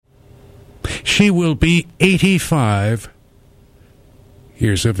She will be 85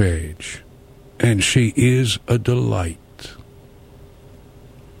 years of age, and she is a delight.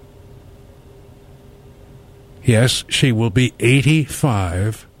 Yes, she will be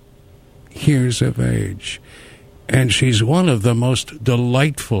 85 years of age, and she's one of the most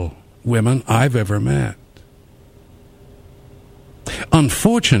delightful women I've ever met.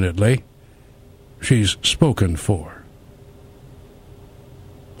 Unfortunately, she's spoken for.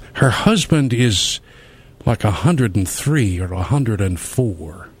 Her husband is like 103 or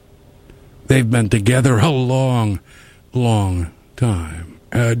 104. They've been together a long, long time,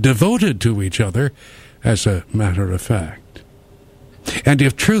 devoted to each other, as a matter of fact. And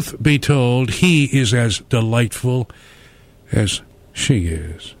if truth be told, he is as delightful as she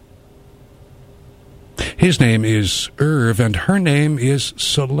is. His name is Irv, and her name is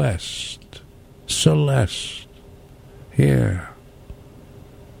Celeste. Celeste. Yeah.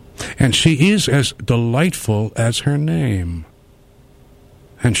 And she is as delightful as her name.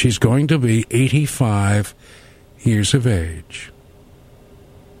 And she's going to be 85 years of age.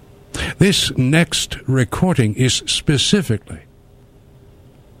 This next recording is specifically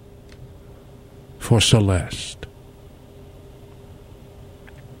for Celeste.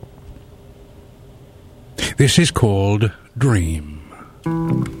 This is called Dream.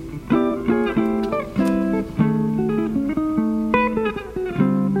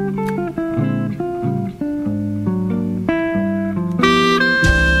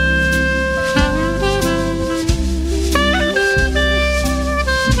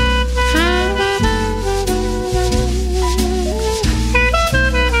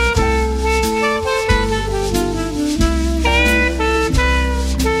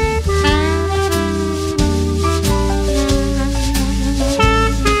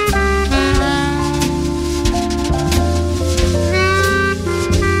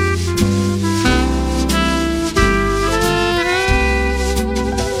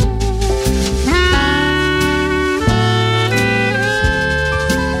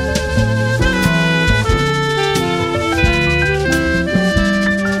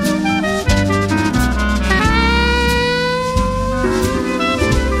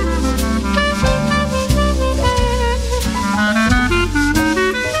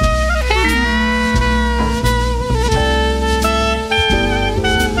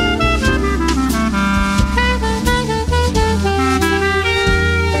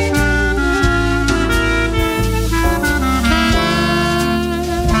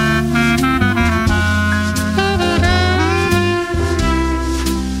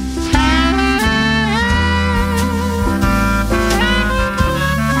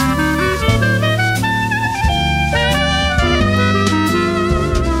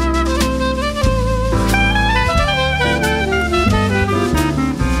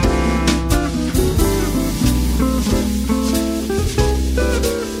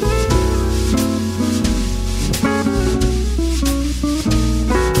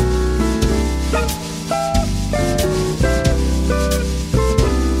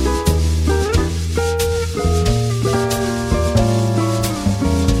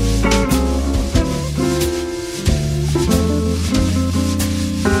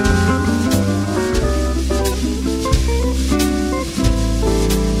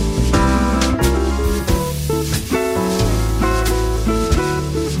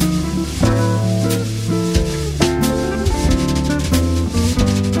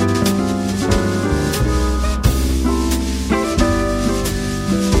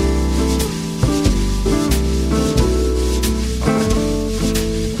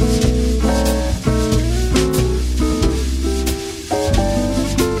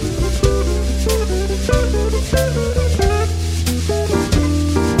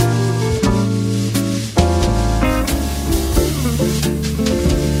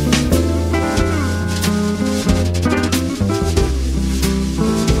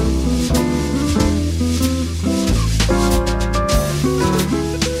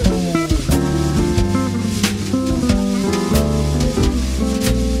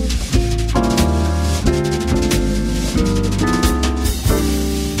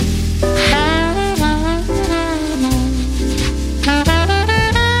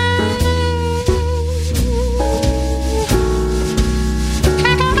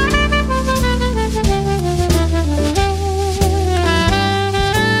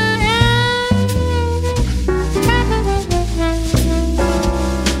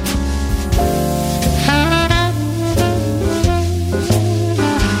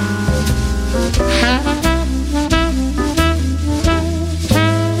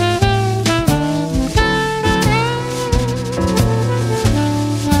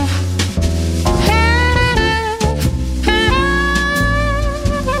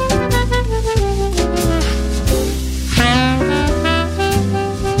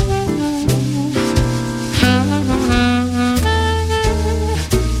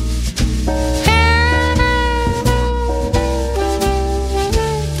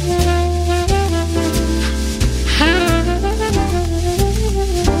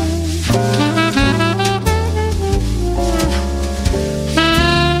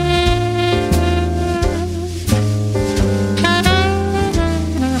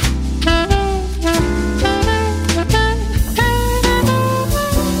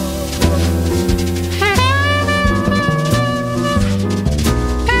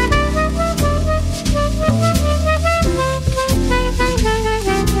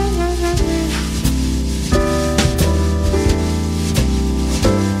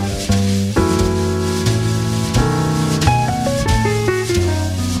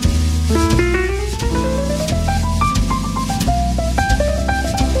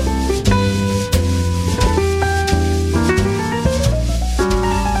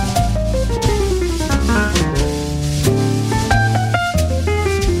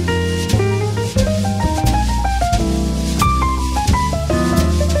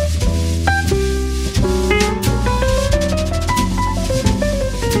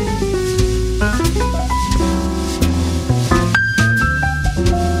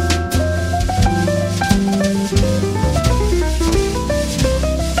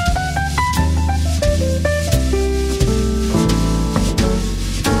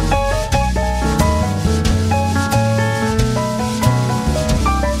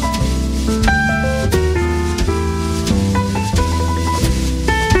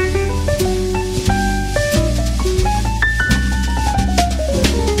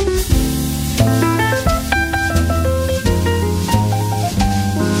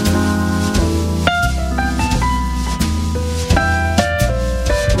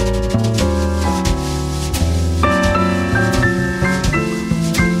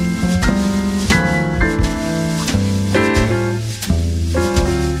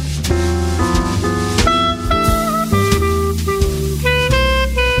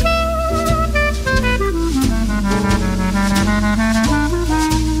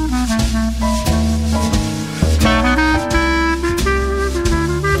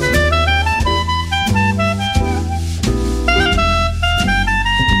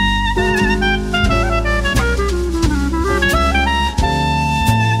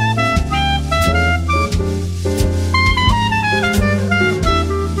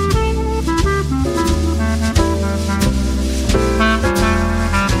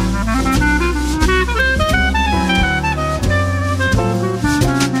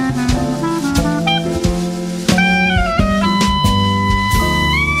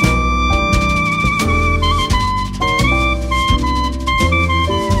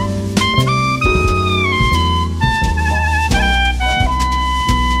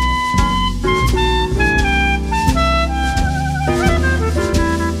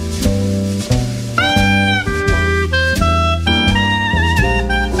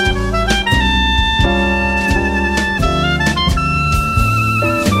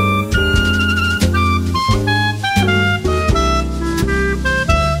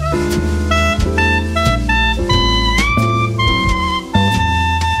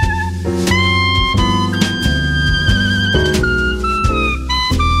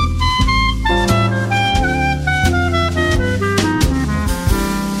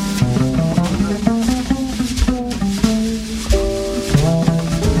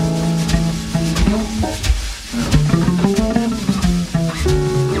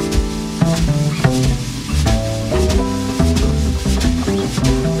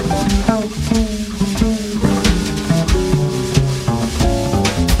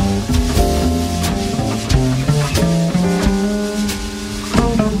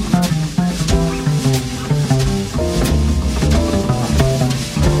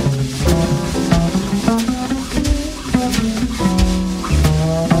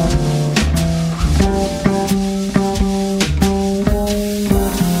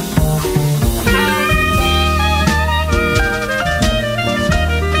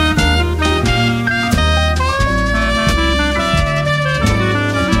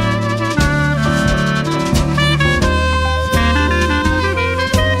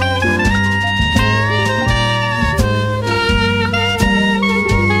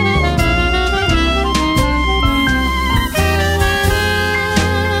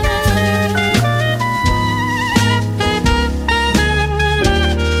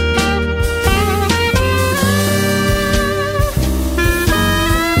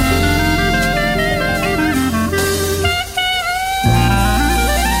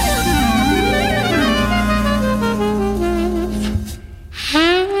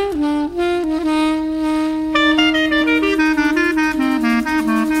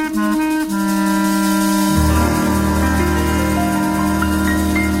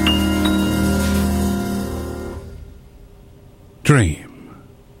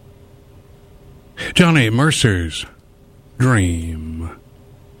 Mercer's Dream.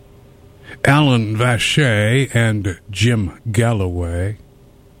 Alan Vacher and Jim Galloway.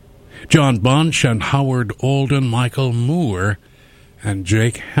 John Bunch and Howard Alden, Michael Moore and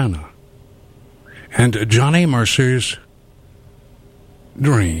Jake Hanna. And Johnny Mercer's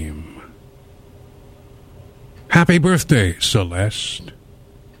Dream. Happy birthday, Celeste.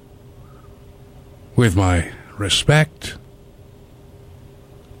 With my respect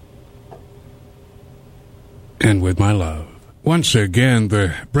and with my love. Once again,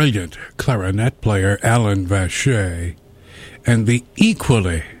 the brilliant clarinet player Alan Vacher and the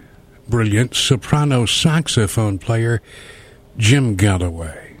equally brilliant soprano saxophone player Jim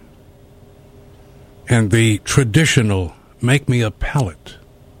Galloway. And the traditional Make Me a Pallet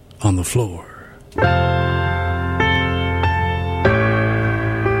on the Floor.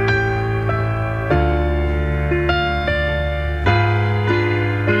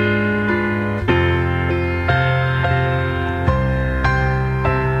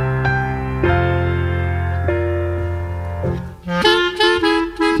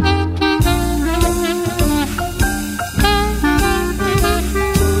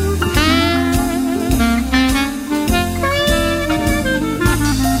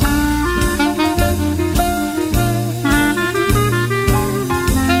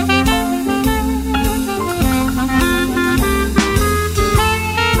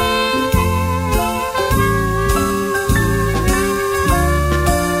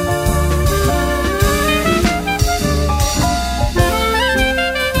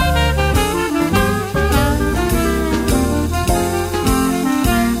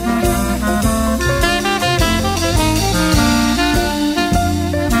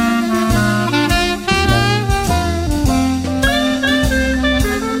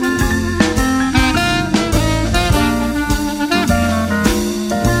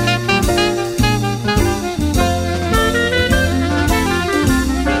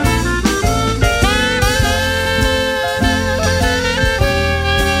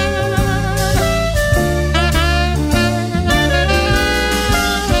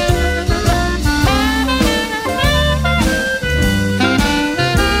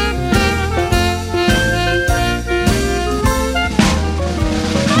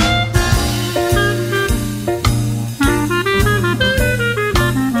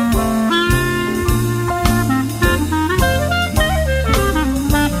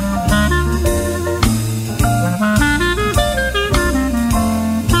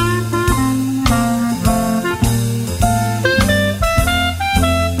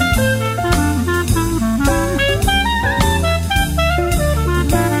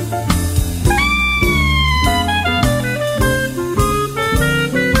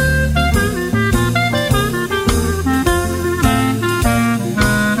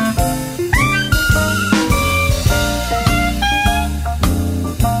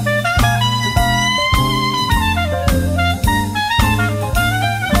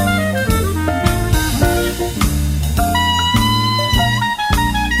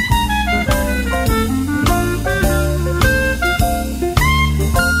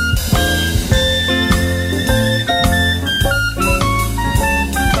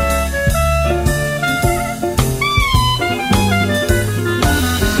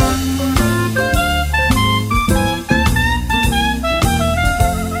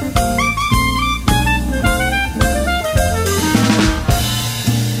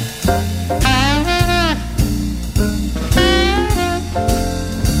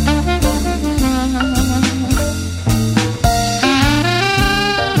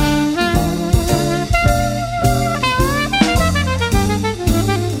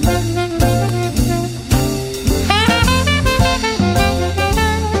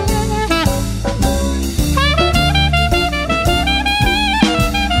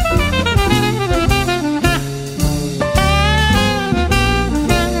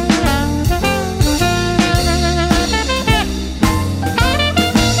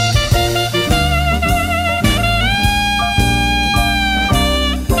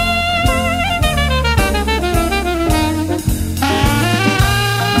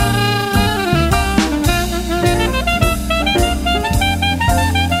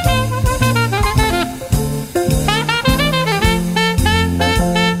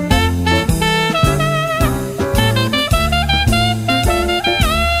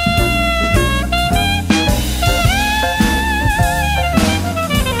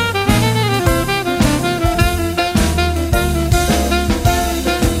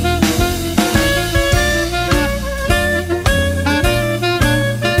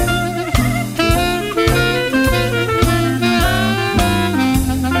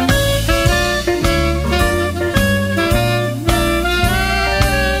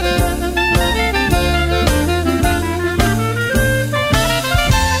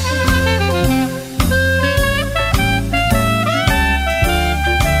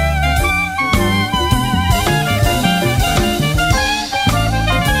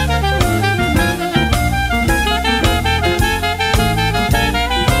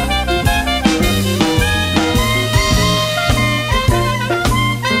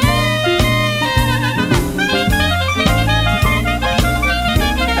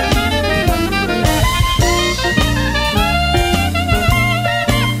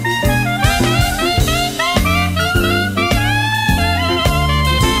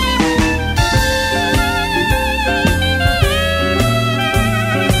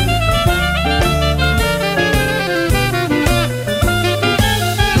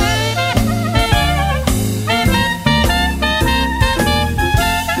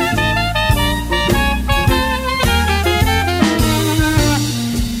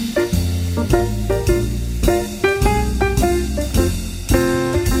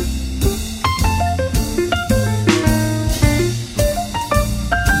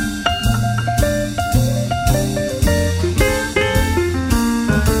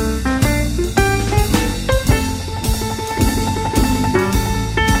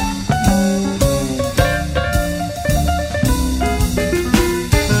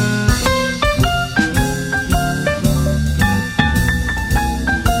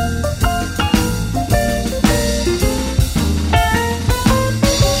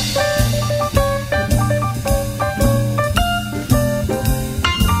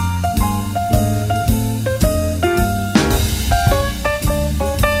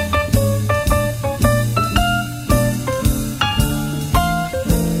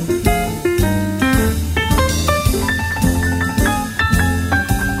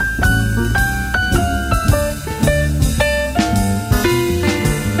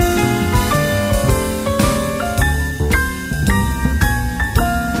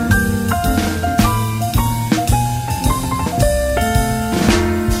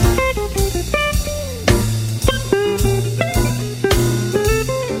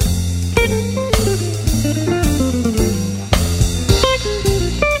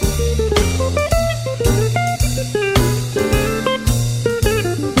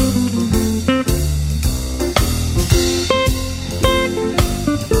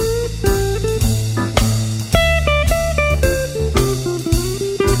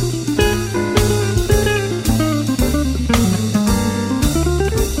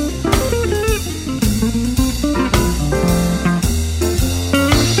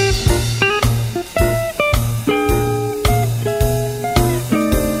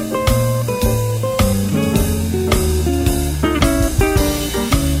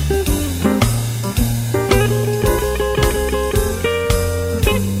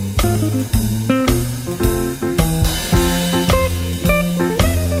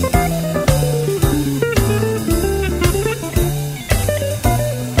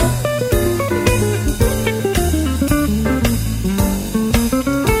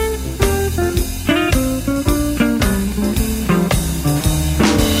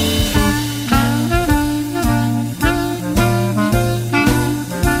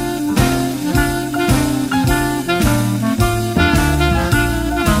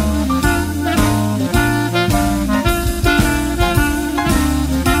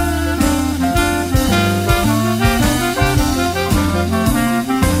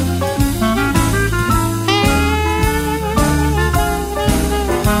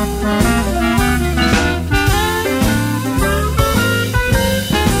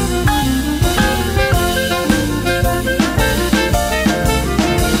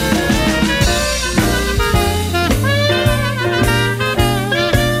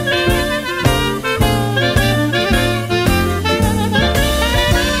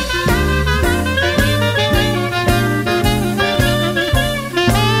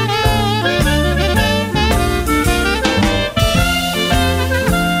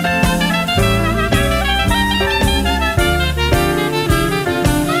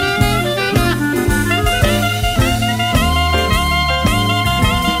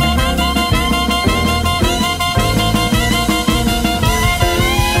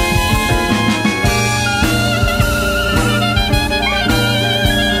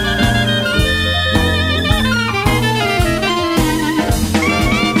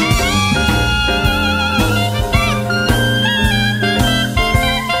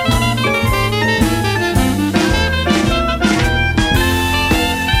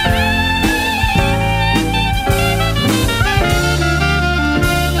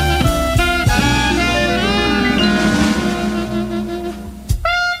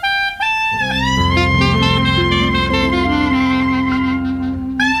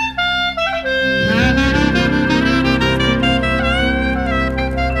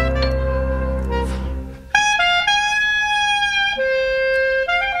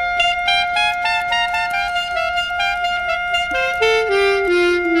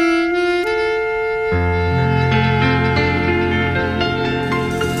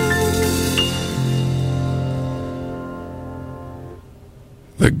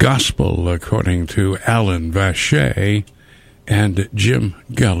 The Gospel according to Alan Vacher and Jim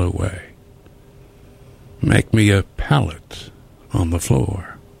Galloway. Make me a pallet on the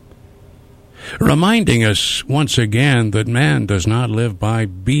floor. Reminding us once again that man does not live by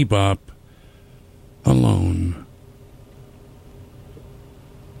bebop alone.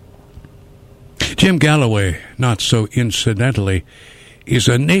 Jim Galloway, not so incidentally, is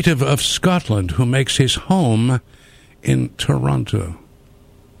a native of Scotland who makes his home in Toronto.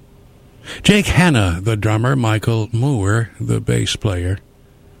 Jake Hanna, the drummer, Michael Moore, the bass player,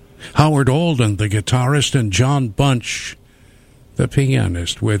 Howard Alden, the guitarist, and John Bunch, the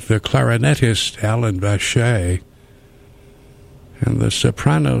pianist, with the clarinetist Alan Vacher and the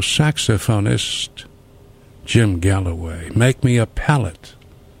soprano saxophonist Jim Galloway. Make me a pallet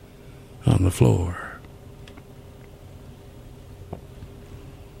on the floor.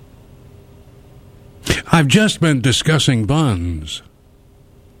 I've just been discussing buns,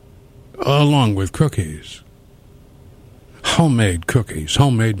 along with cookies. Homemade cookies,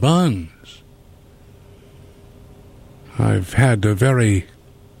 homemade buns. I've had a very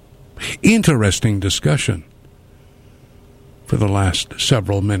interesting discussion for the last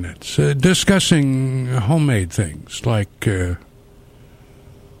several minutes, discussing homemade things like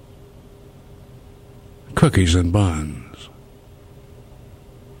cookies and buns.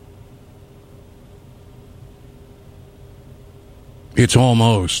 It's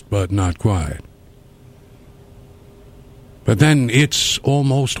almost, but not quite. But then it's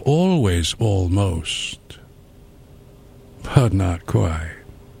almost always almost, but not quite.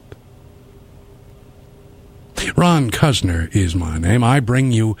 Ron Cuzner is my name. I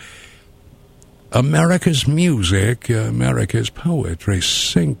bring you America's music, America's poetry,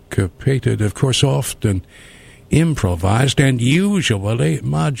 syncopated, of course, often improvised, and usually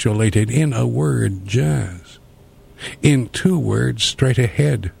modulated in a word jazz. In 2 words, straight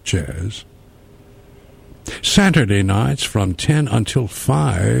ahead jazz. Saturday nights from 10 until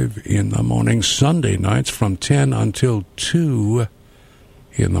 5 in the morning. Sunday nights from 10 until 2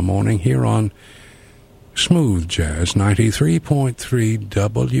 in the morning here on Smooth Jazz 93.3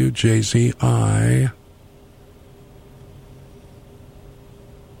 WJZI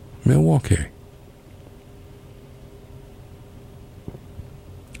Milwaukee.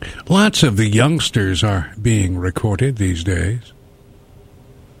 Lots of the youngsters are being recorded these days.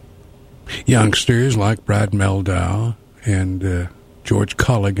 Youngsters like Brad Meldau and George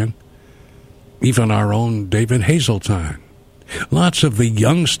Culligan, even our own David Hazeltine. Lots of the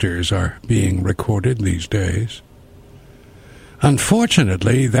youngsters are being recorded these days.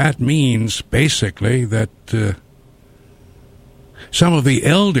 Unfortunately, that means basically that some of the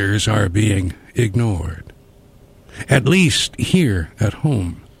elders are being ignored, at least here at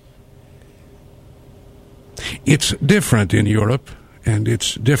home. It's different in Europe, and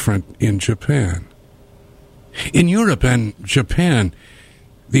it's different in Japan. In Europe and Japan,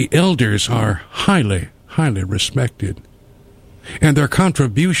 the elders are highly, highly respected, and their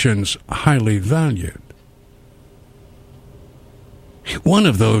contributions highly valued. One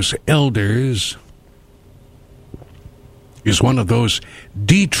of those elders is one of those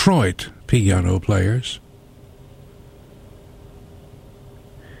Detroit piano players.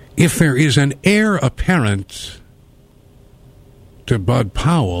 If there is an heir apparent to Bud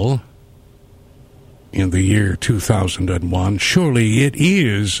Powell in the year 2001, surely it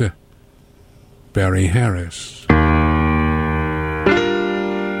is Barry Harris.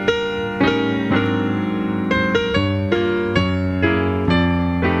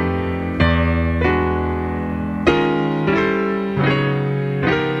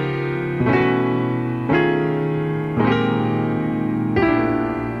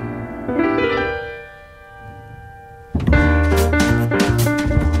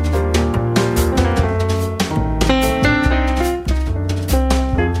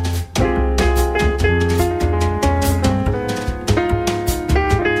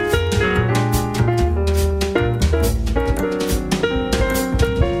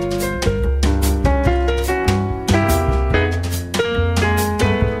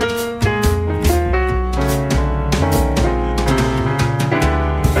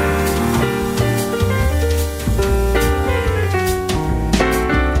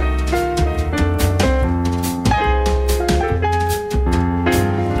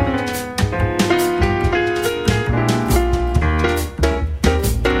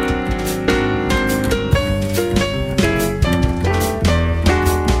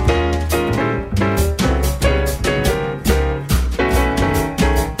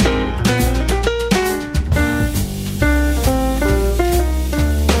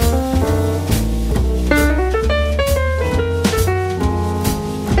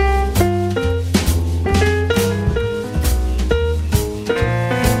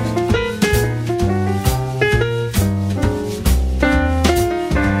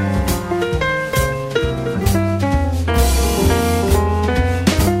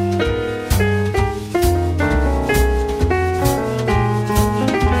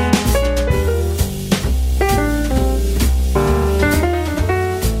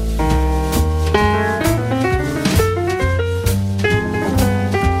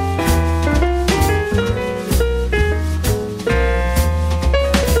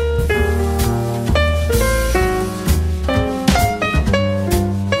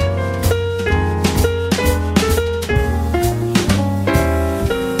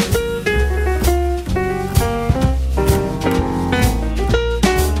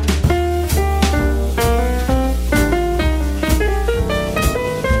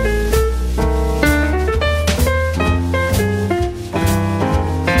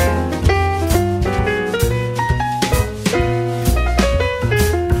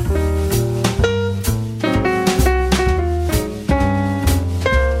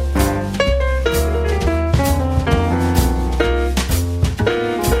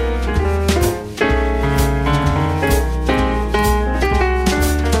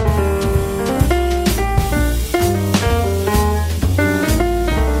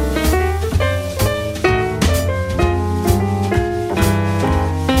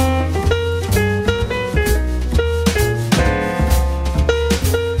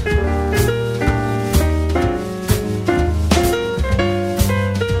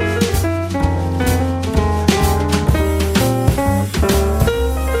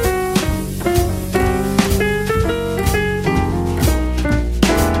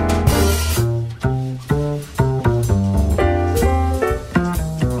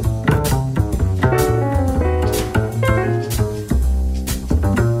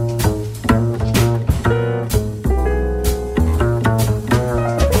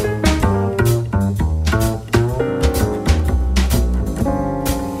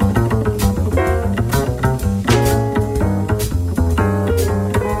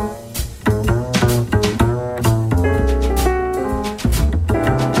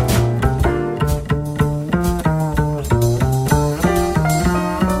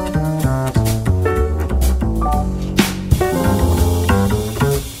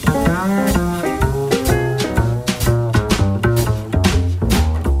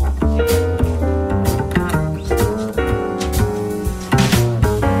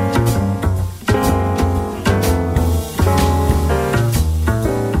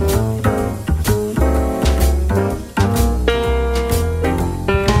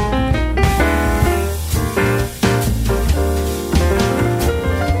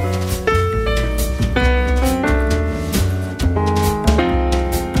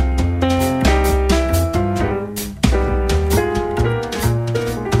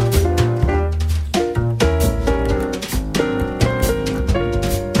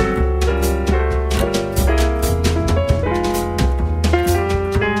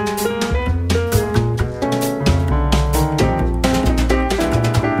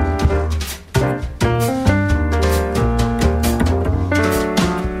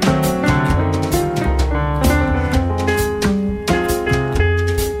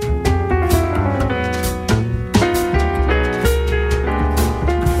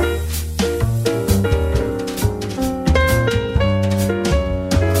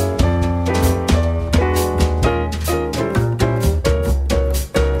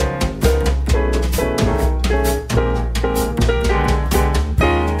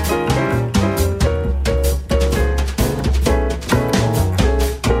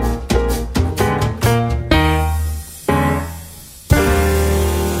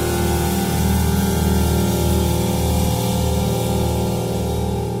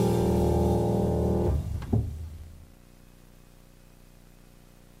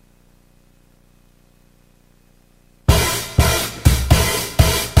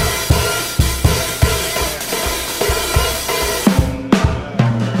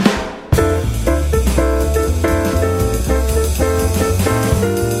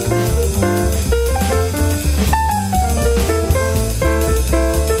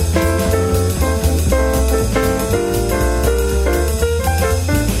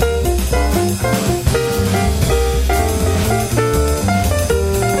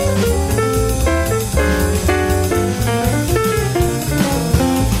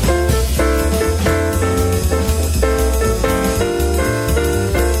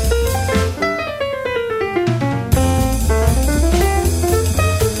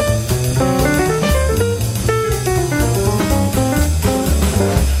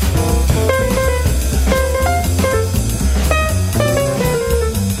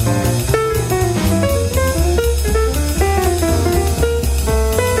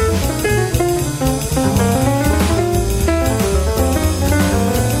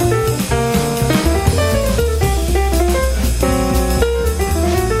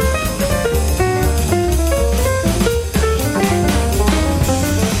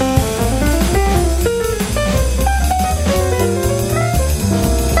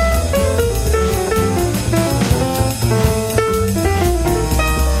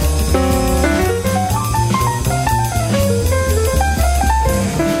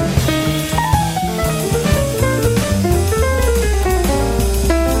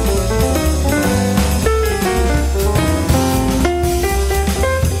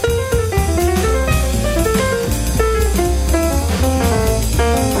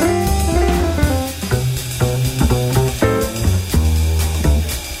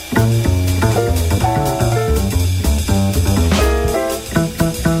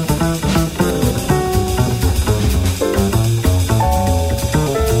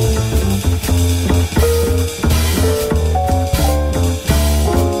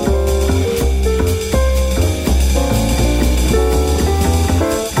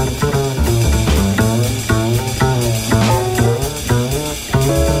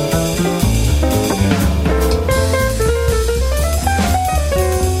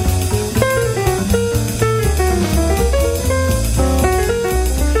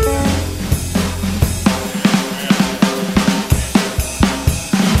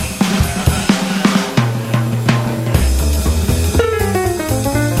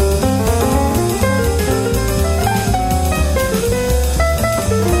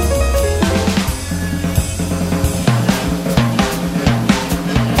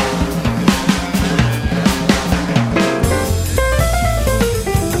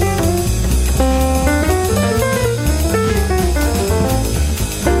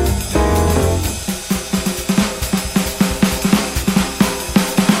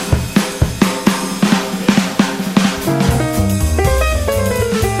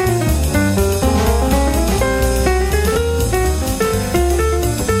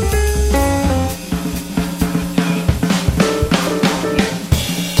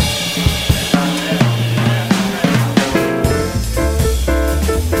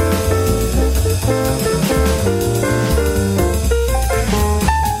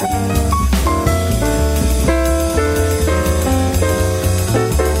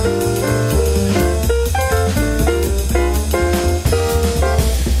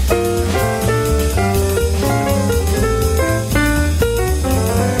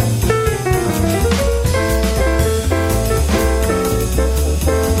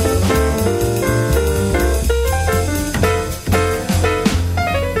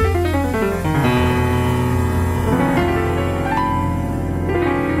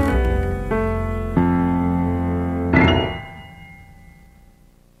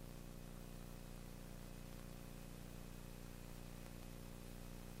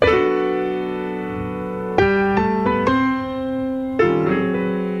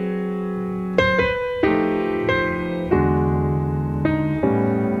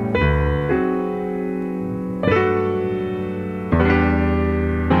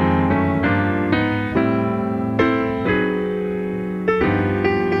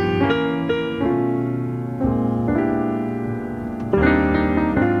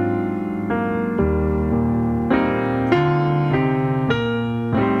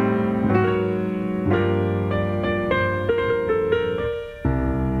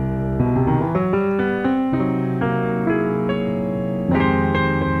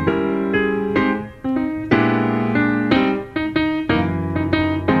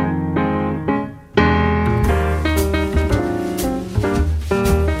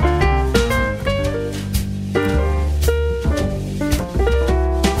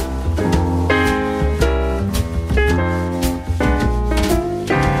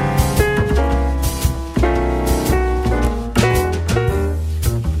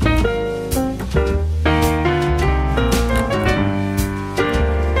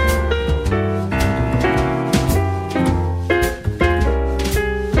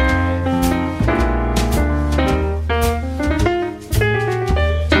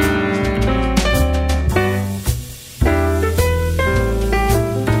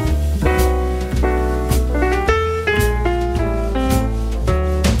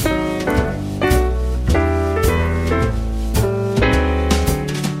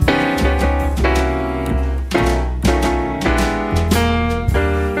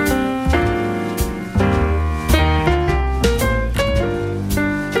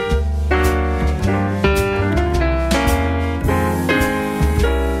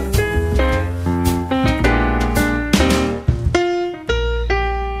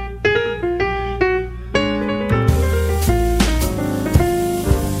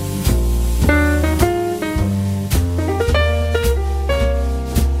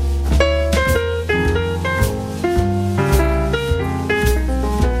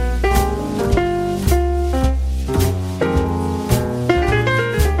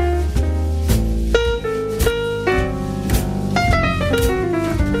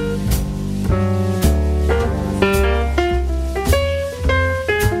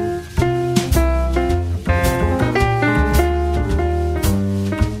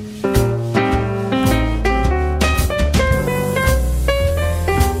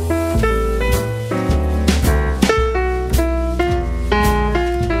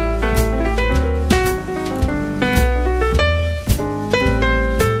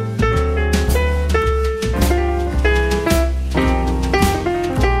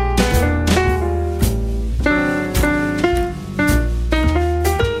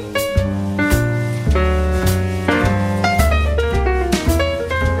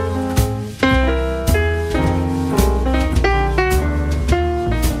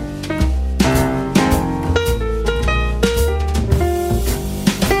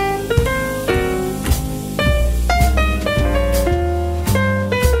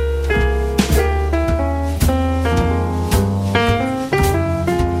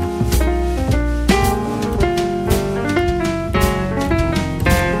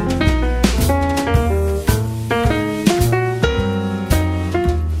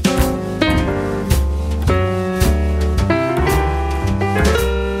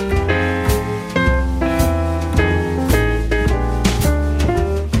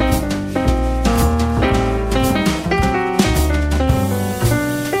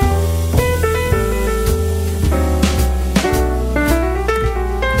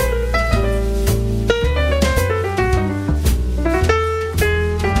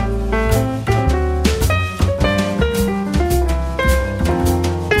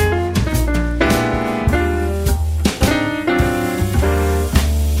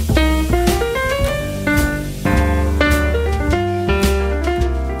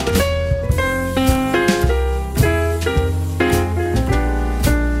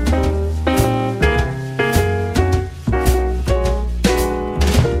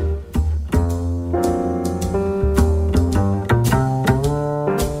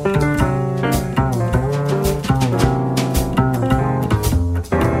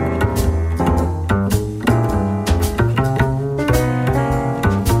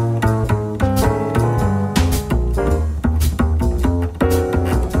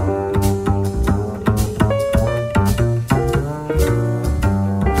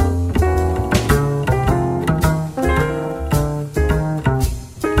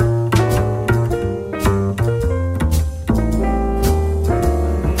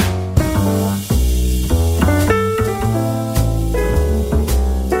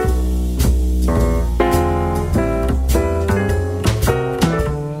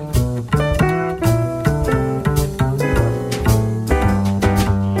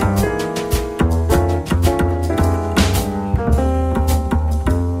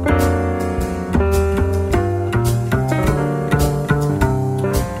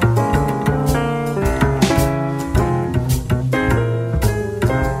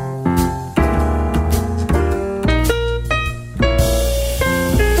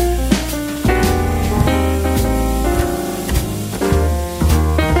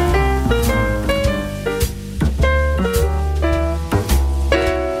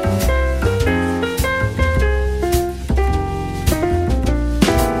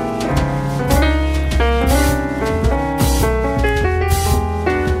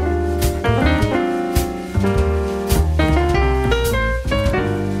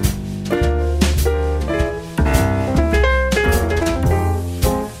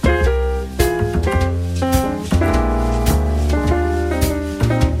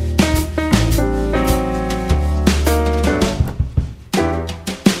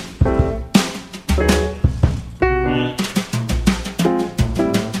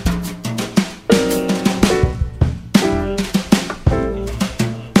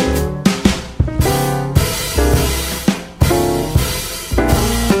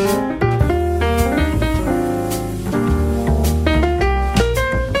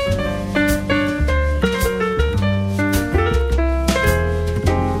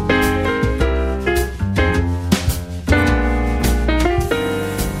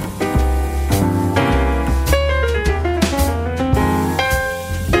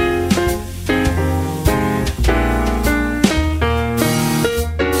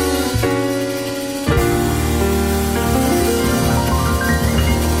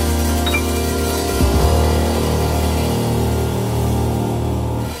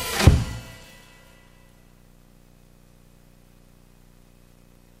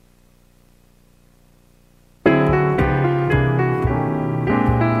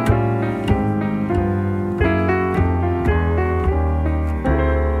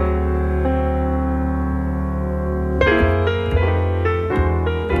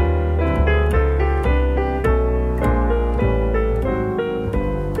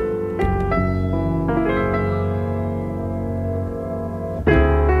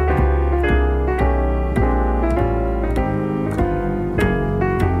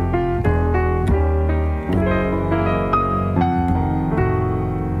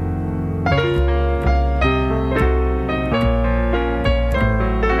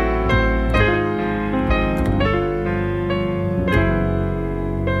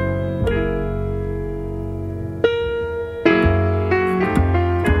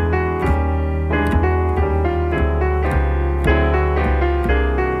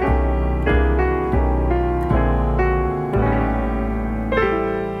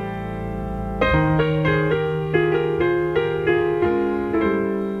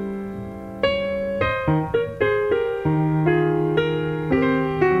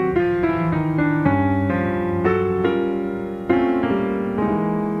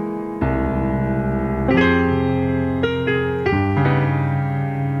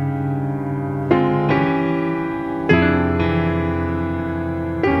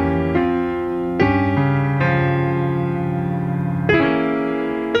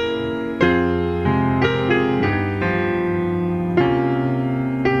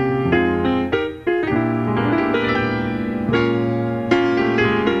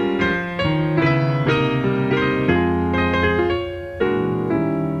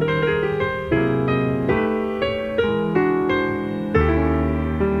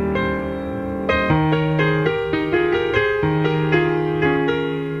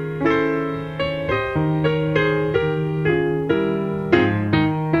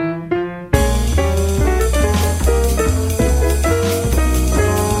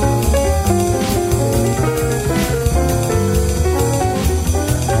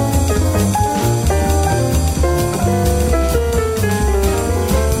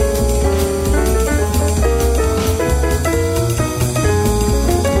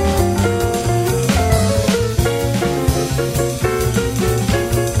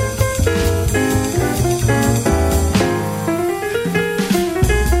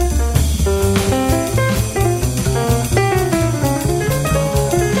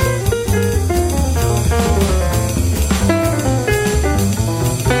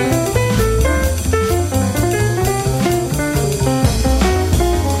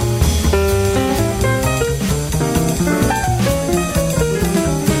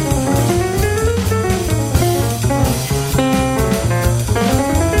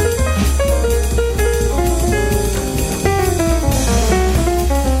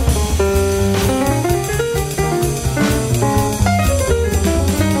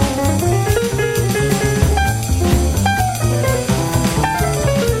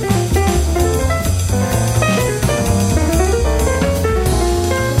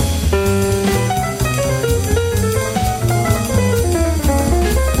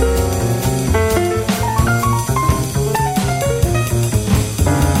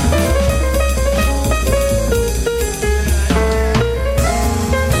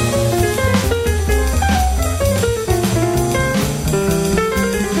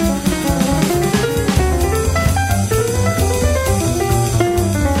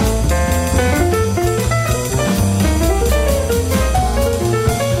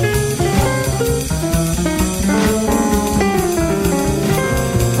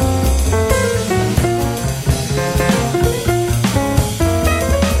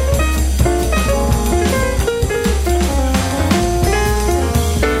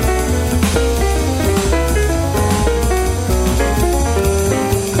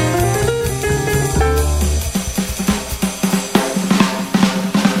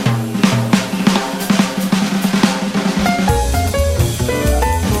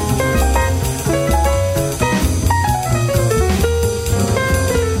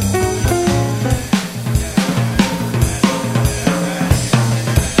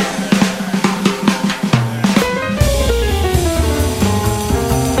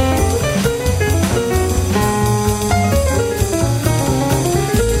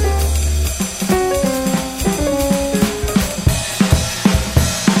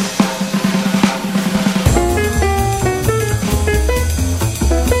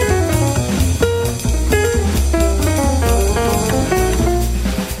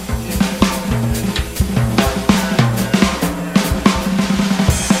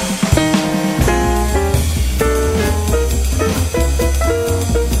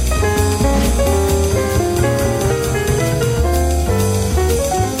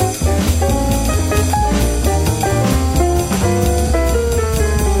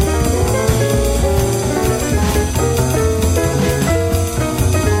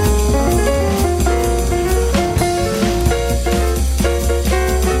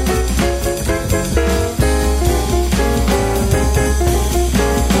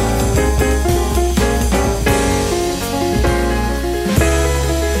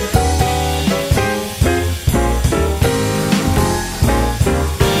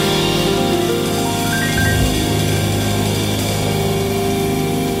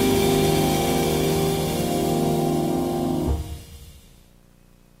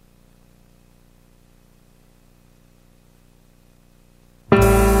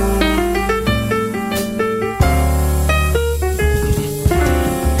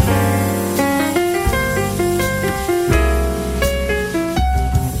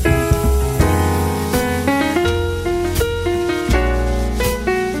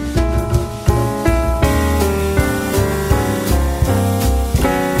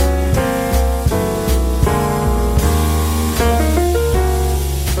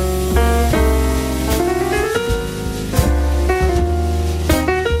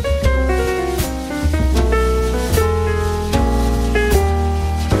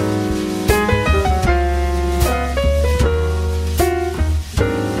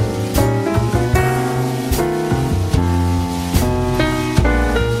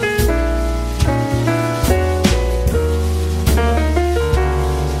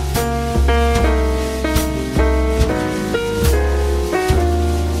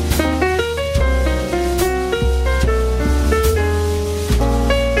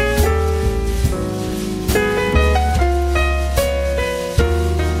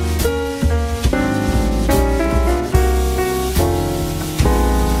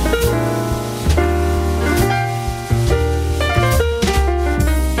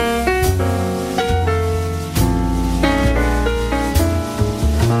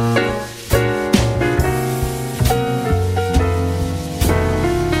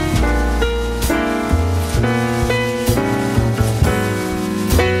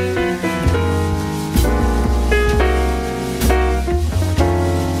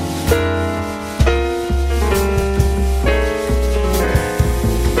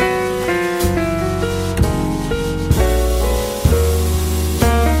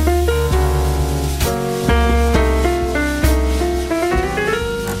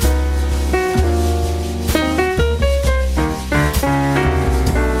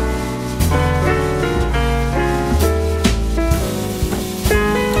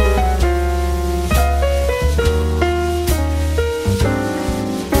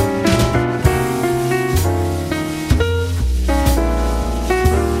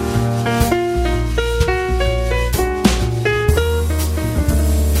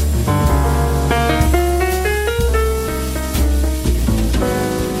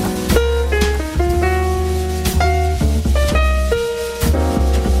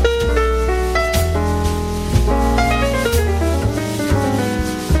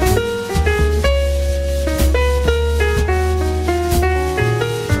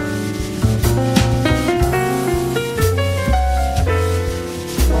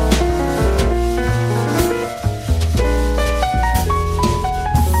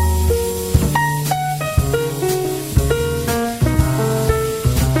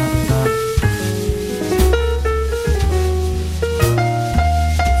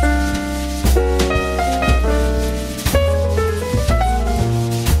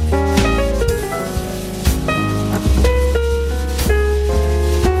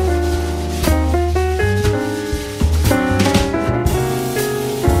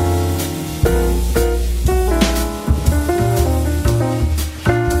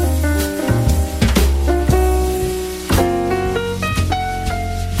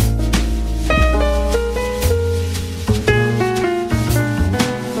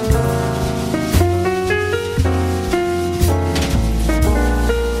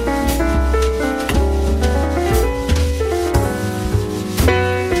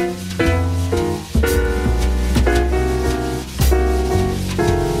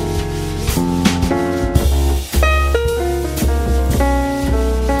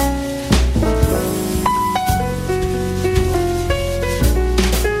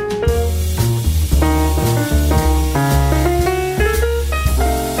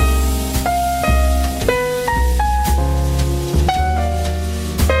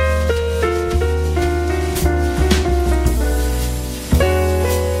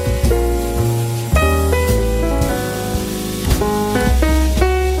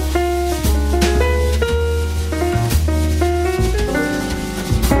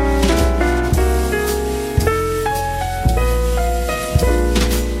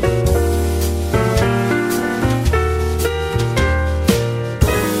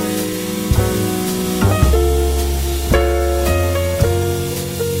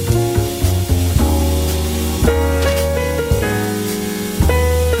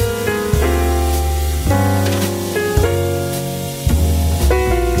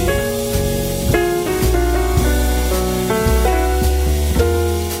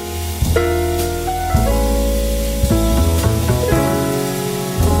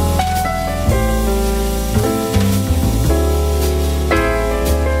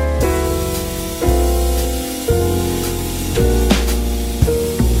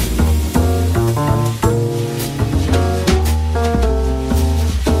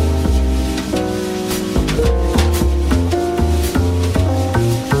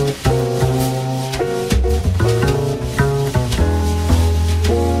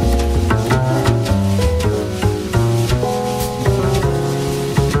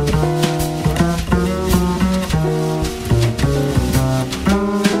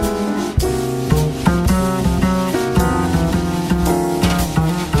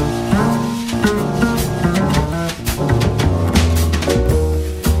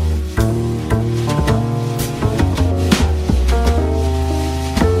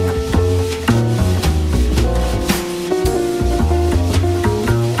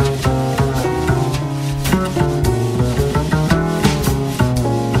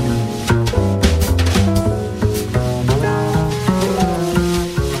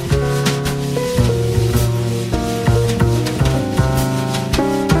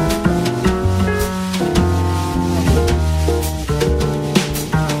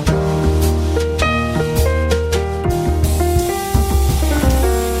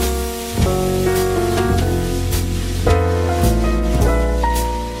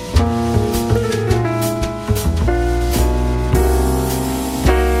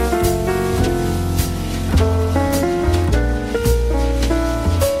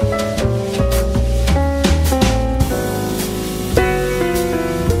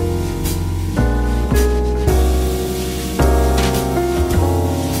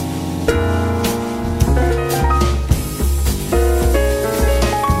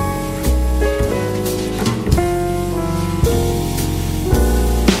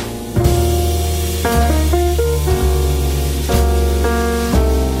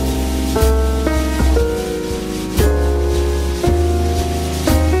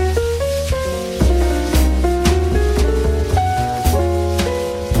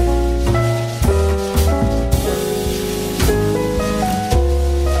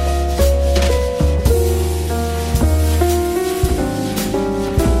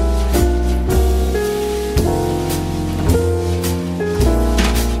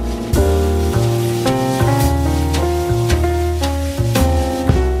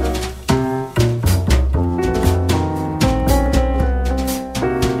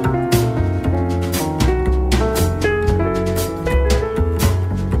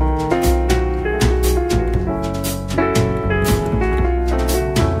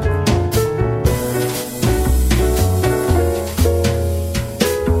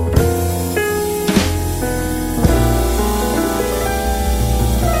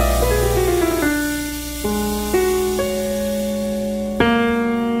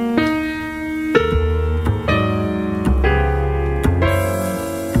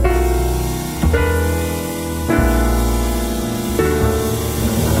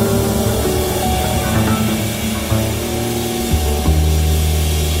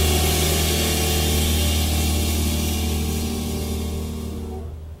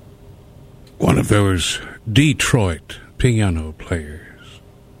 of those Detroit piano players.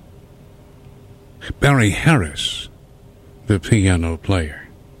 Barry Harris, the piano player.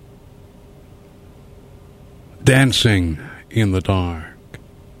 Dancing in the Dark.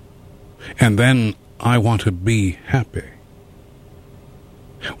 And then I Want to Be Happy.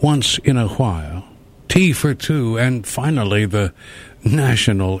 Once in a While, Tea for Two, and finally the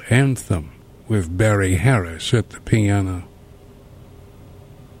national anthem with Barry Harris at the piano.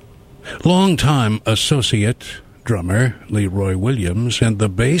 Longtime associate drummer Leroy Williams and the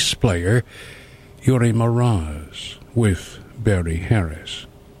bass player Yuri Mraz with Barry Harris.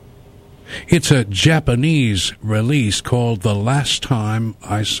 It's a Japanese release called The Last Time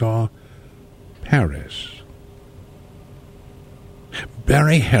I Saw Paris.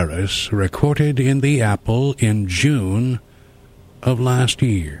 Barry Harris recorded in the Apple in June of last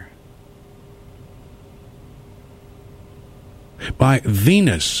year. By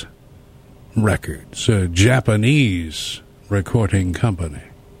Venus Records, a Japanese recording company.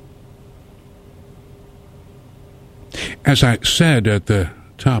 As I said at the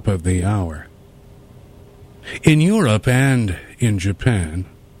top of the hour, in Europe and in Japan,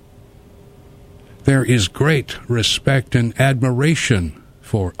 there is great respect and admiration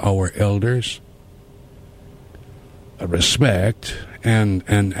for our elders. A respect and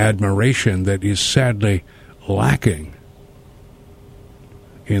an admiration that is sadly lacking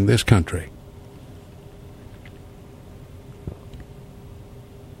in this country.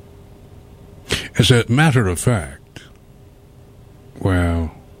 As a matter of fact,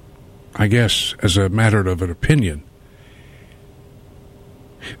 well, I guess as a matter of an opinion,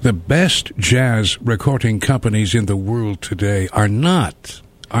 the best jazz recording companies in the world today are not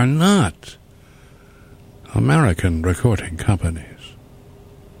American recording companies.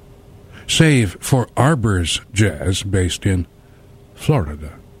 Save for Arbor's Jazz based in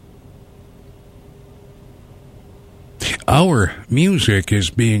Florida. Our music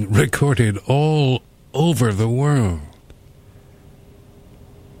is being recorded all over the world.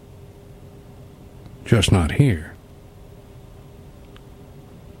 Just not here.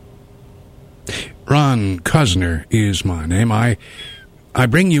 Ron Cuzner is my name. I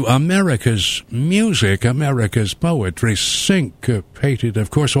bring you America's music, America's poetry, syncopated, of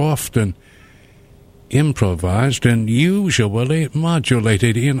course, often improvised and usually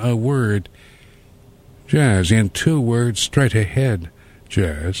modulated in a word, jazz, in 2 words, straight ahead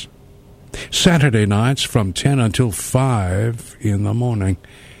jazz. Saturday nights from 10 until 5 in the morning.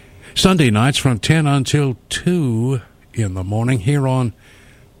 Sunday nights from 10 until 2 in the morning here on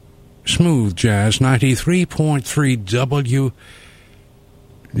Smooth Jazz 93.3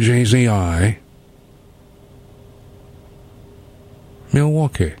 WJZI,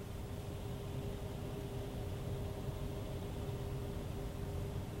 Milwaukee.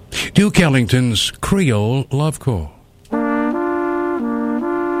 Duke Ellington's Creole Love Call.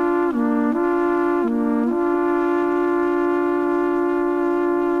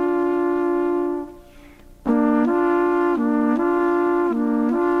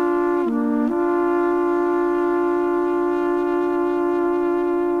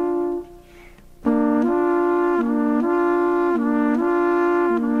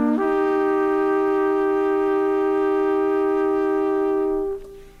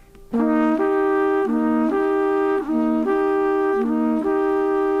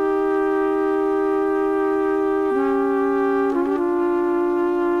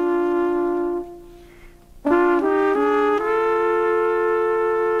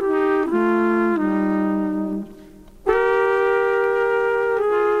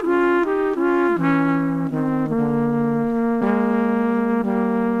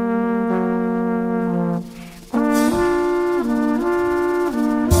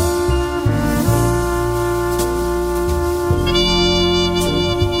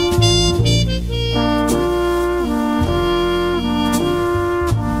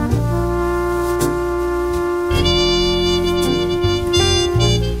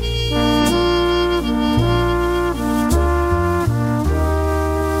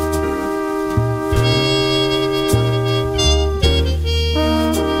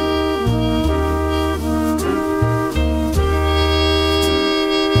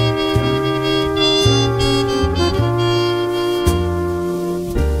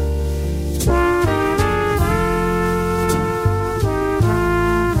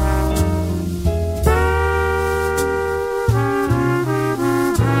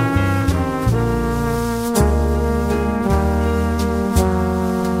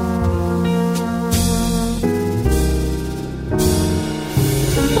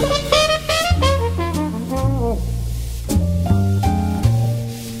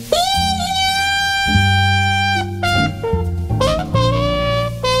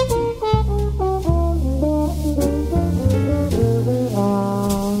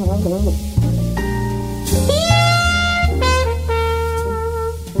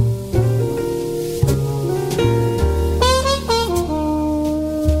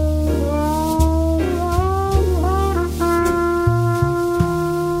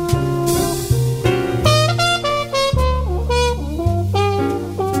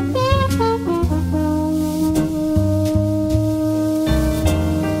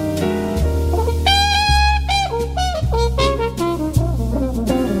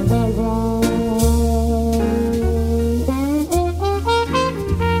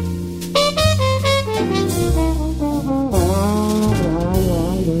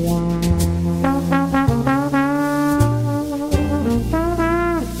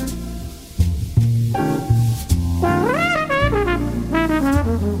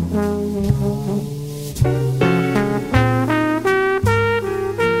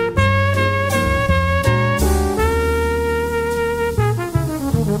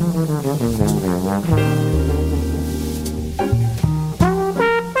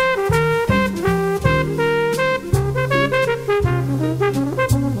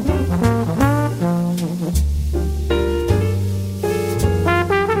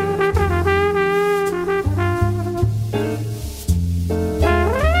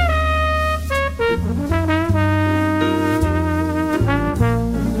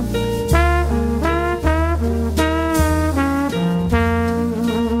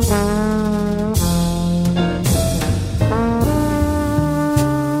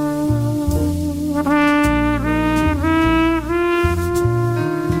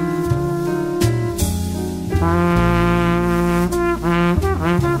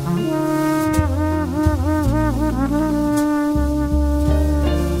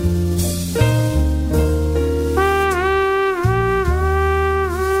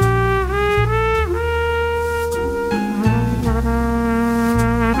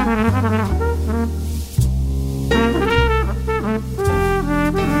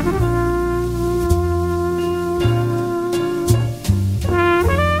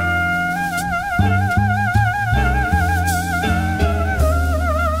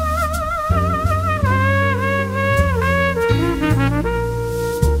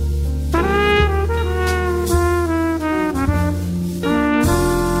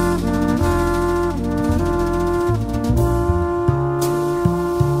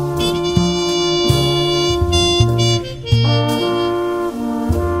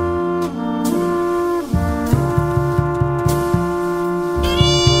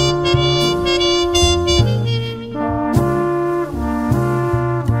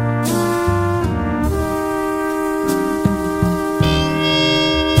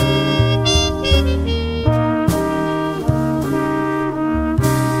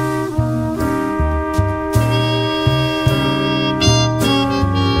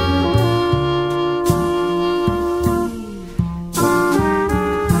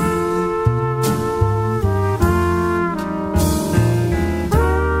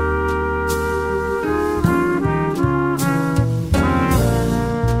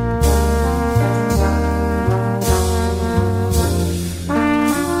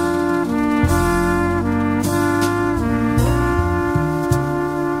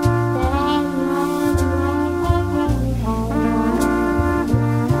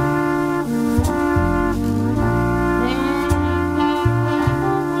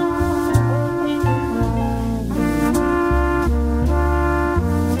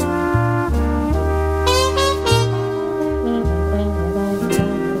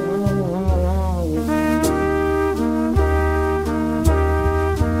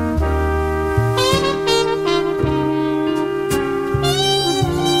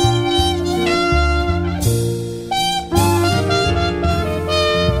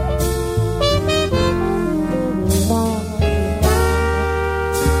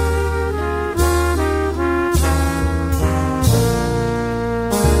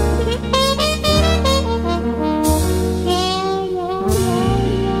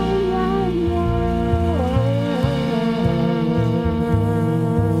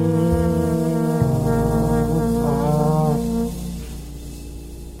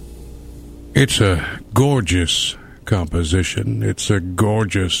 It's a gorgeous composition. It's a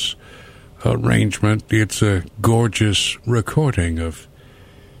gorgeous arrangement. It's a gorgeous recording of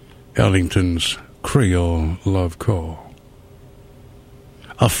Ellington's Creole Love Call.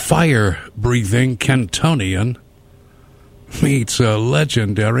 A fire-breathing Kentonian meets a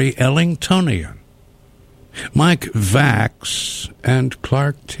legendary Ellingtonian. Mike Vax and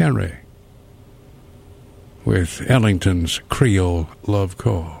Clark Terry with Ellington's Creole Love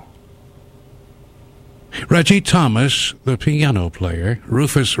Call. Reggie Thomas, the piano player,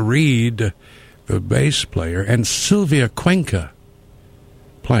 Rufus Reed, the bass player, and Sylvia Cuenca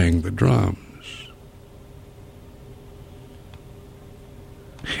playing the drums.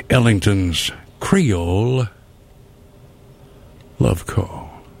 Ellington's Creole Love Call.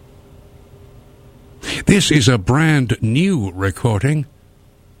 This is a brand new recording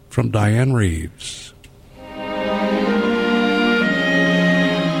from Diane Reeves.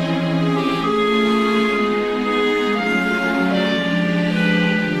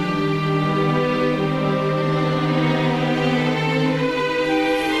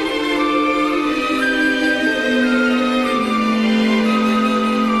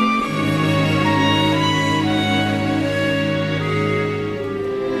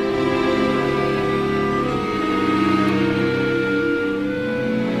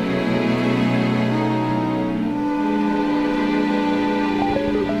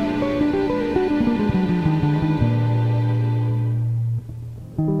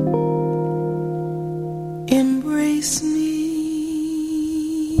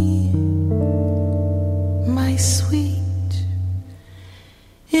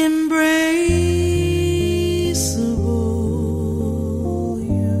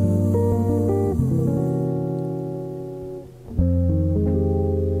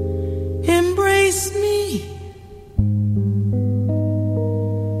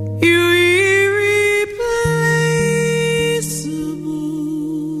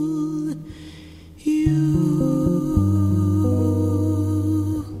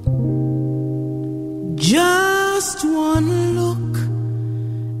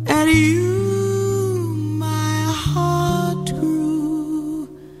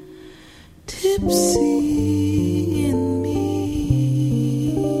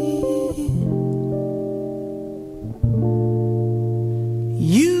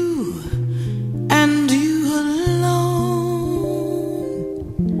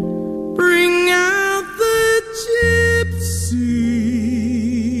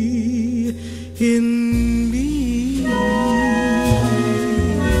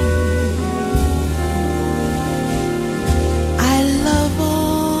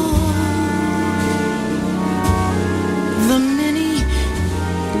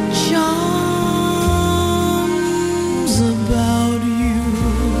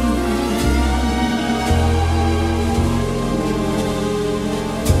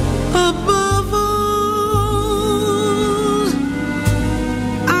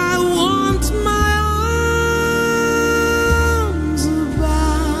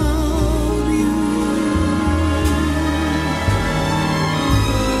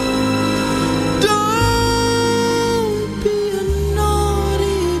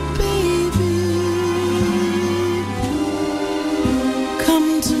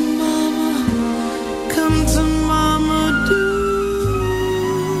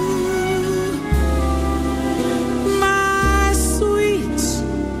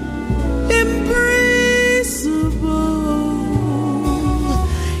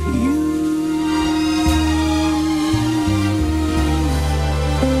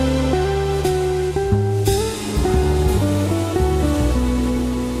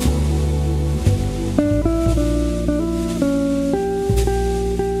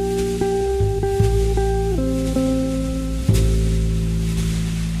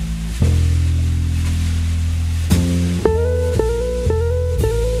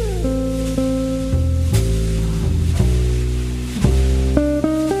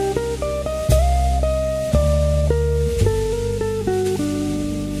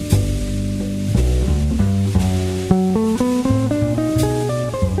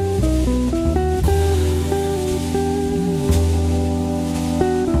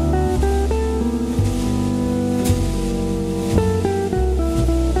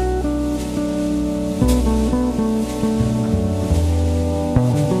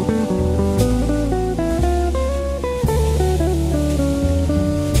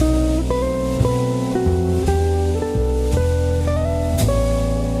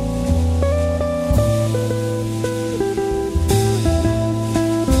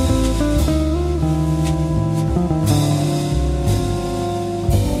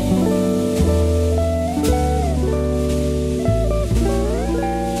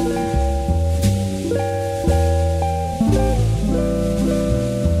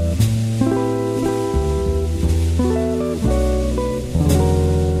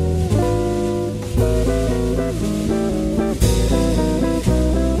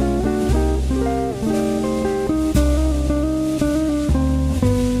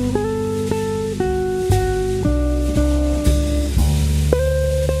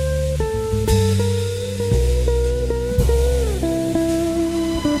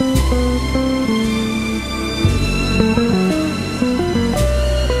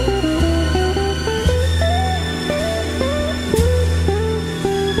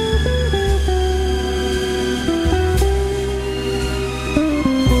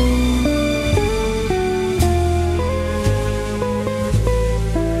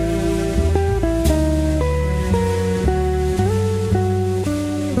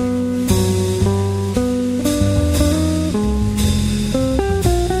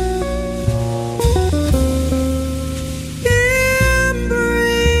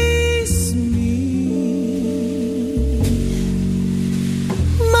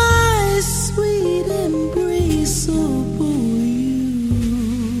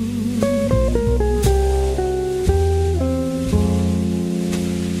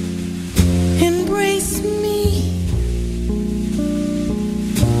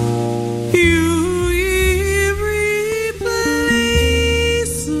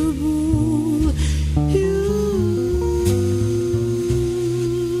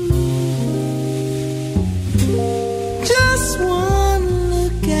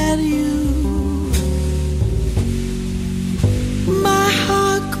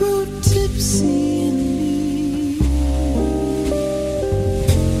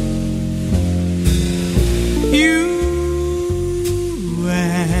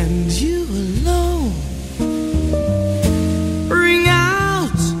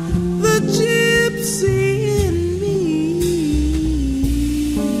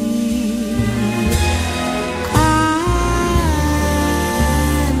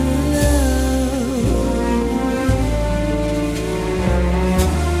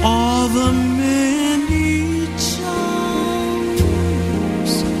 all the many charms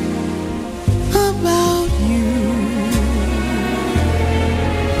about you.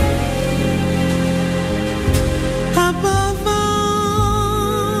 Above all,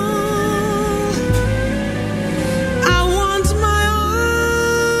 I want my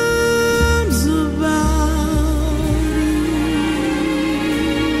arms about you.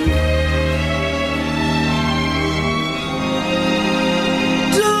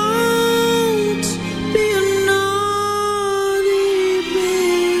 Don't be a naughty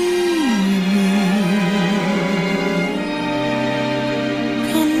baby.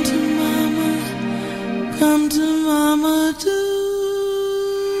 Come to mama, come to mama too.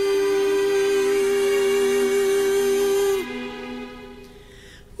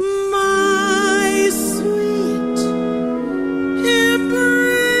 My sweet, embraceable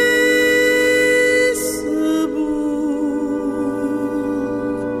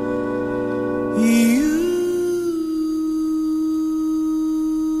you.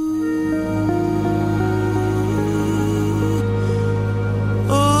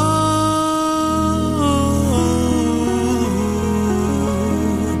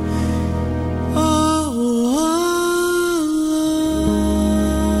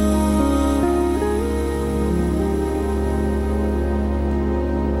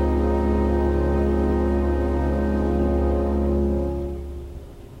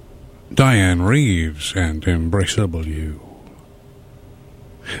 Diane Reeves and Embraceable You.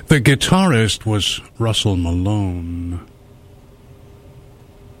 The guitarist was Russell Malone.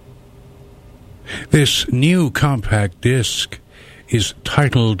 This new compact disc is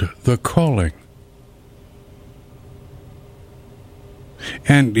titled The Calling.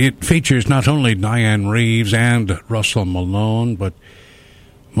 And it features not only Diane Reeves and Russell Malone, but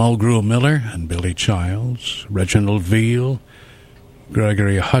Mulgrew Miller and Billy Childs, Reginald Veal,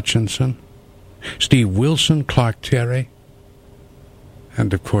 Gregory Hutchinson, Steve Wilson, Clark Terry,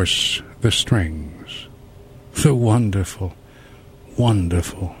 and of course the strings, the wonderful,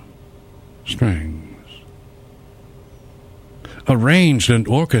 wonderful strings. Arranged and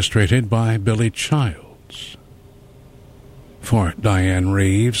orchestrated by Billy Childs. For Diane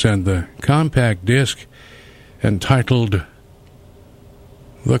Reeves, and the compact disc entitled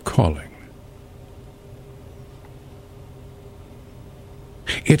The Calling.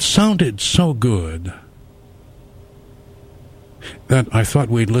 It sounded so good that I thought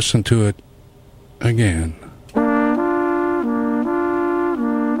we'd listen to it again.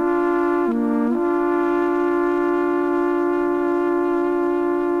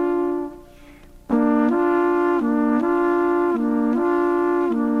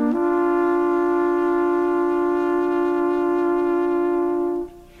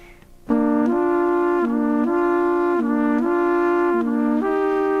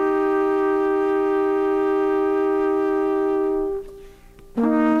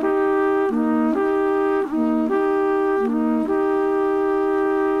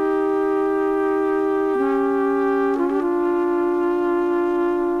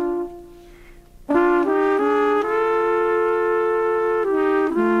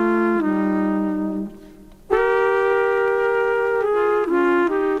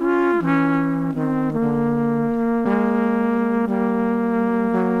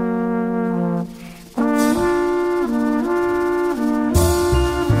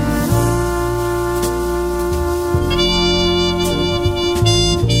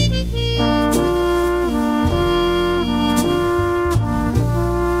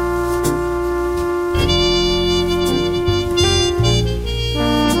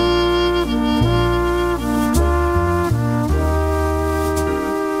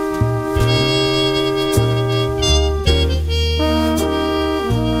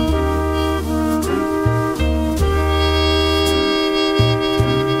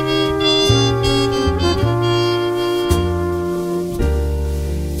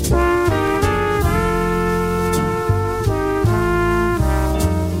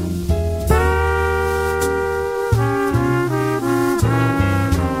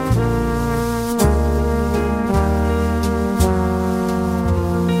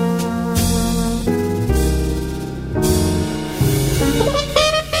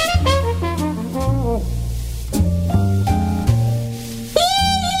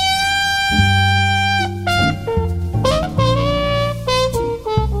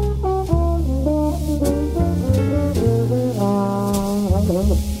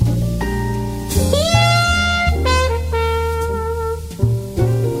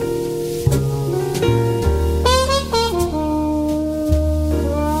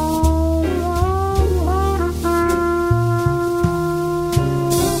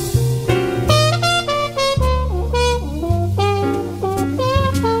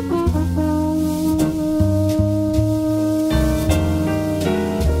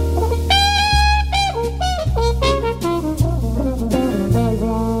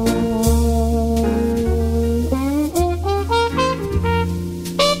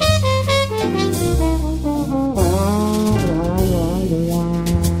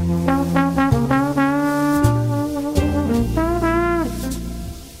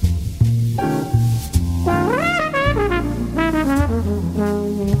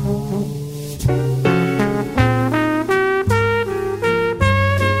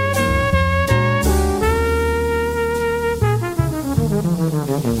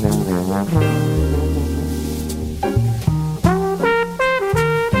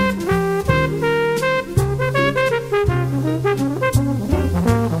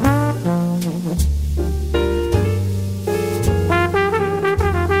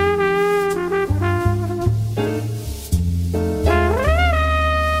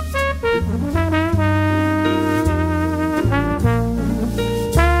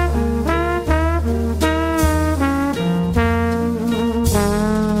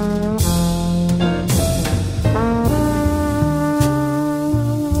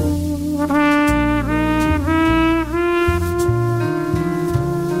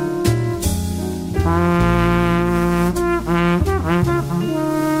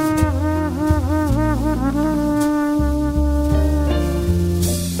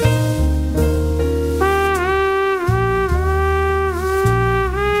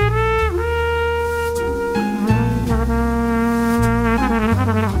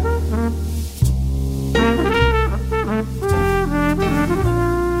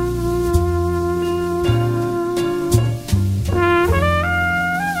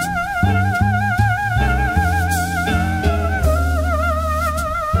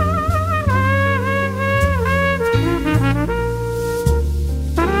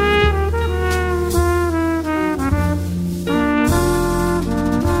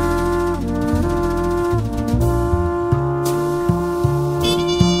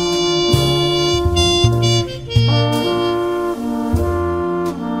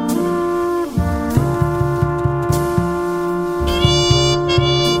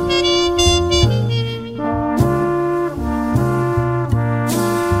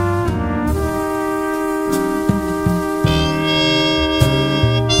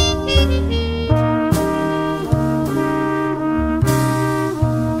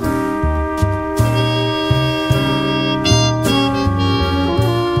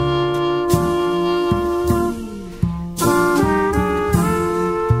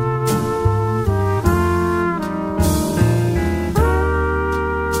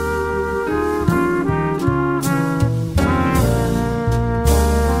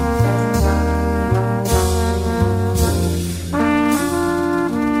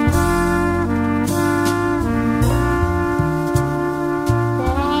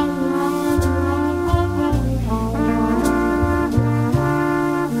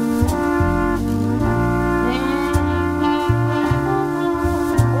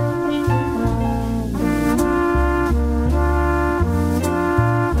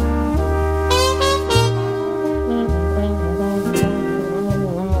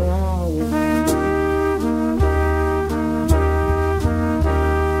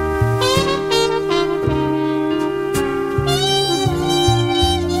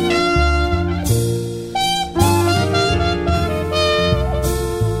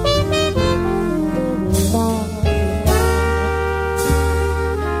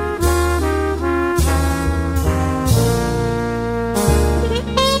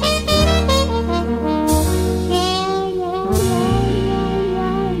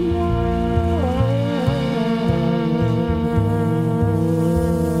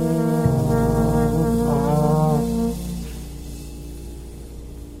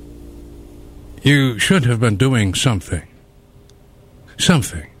 You should have been doing something.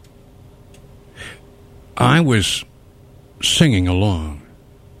 Something. I was singing along.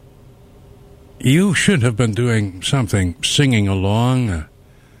 You should have been doing something, singing along,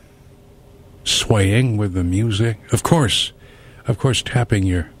 swaying with the music. Of course, tapping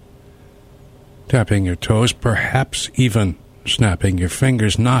your toes, perhaps even snapping your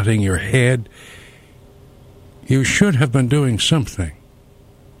fingers, nodding your head. You should have been doing something.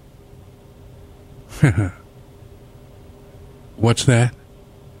 What's that?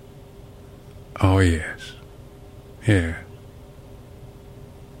 Oh, yes. Yeah.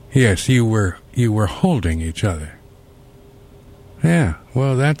 Yes, you were holding each other. Yeah,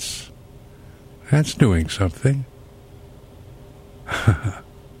 well, that's doing something.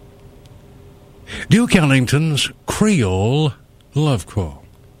 Duke Ellington's Creole Love Call,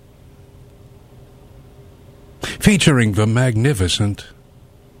 featuring the magnificent,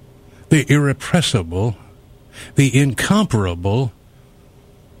 the irrepressible, the incomparable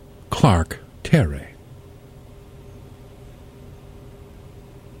Clark Terry.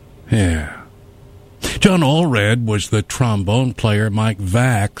 Yeah. John Allred was the trombone player, Mike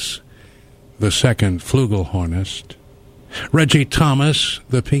Vax, the second flugelhornist, Reggie Thomas,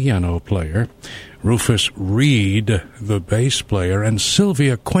 the piano player, Rufus Reed, the bass player, and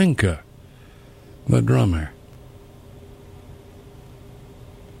Sylvia Cuenca, the drummer.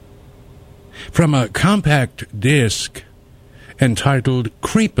 From a compact disc entitled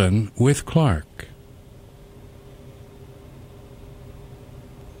Creepin' with Clark,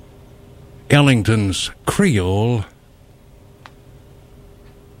 Ellington's Creole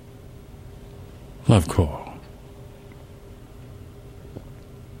Love Call.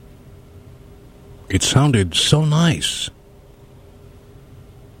 It sounded so nice.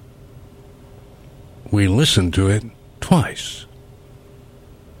 We listened to it twice.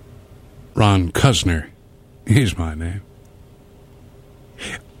 Ron Cuzner, he's my name.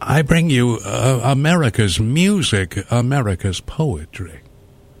 I bring you America's music, America's poetry.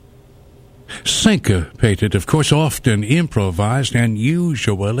 Syncopated, of course, often improvised and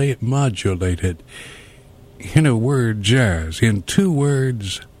usually modulated. In a word, jazz. In 2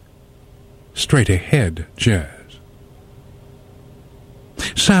 words, straight ahead jazz.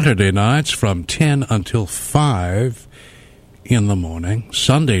 Saturday nights from 10 until 5 in the morning.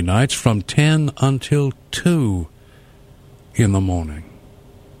 Sunday nights from 10 until 2 in the morning.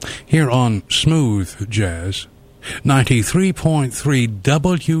 Here on Smooth Jazz, 93.3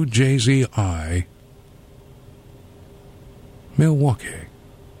 WJZI, Milwaukee.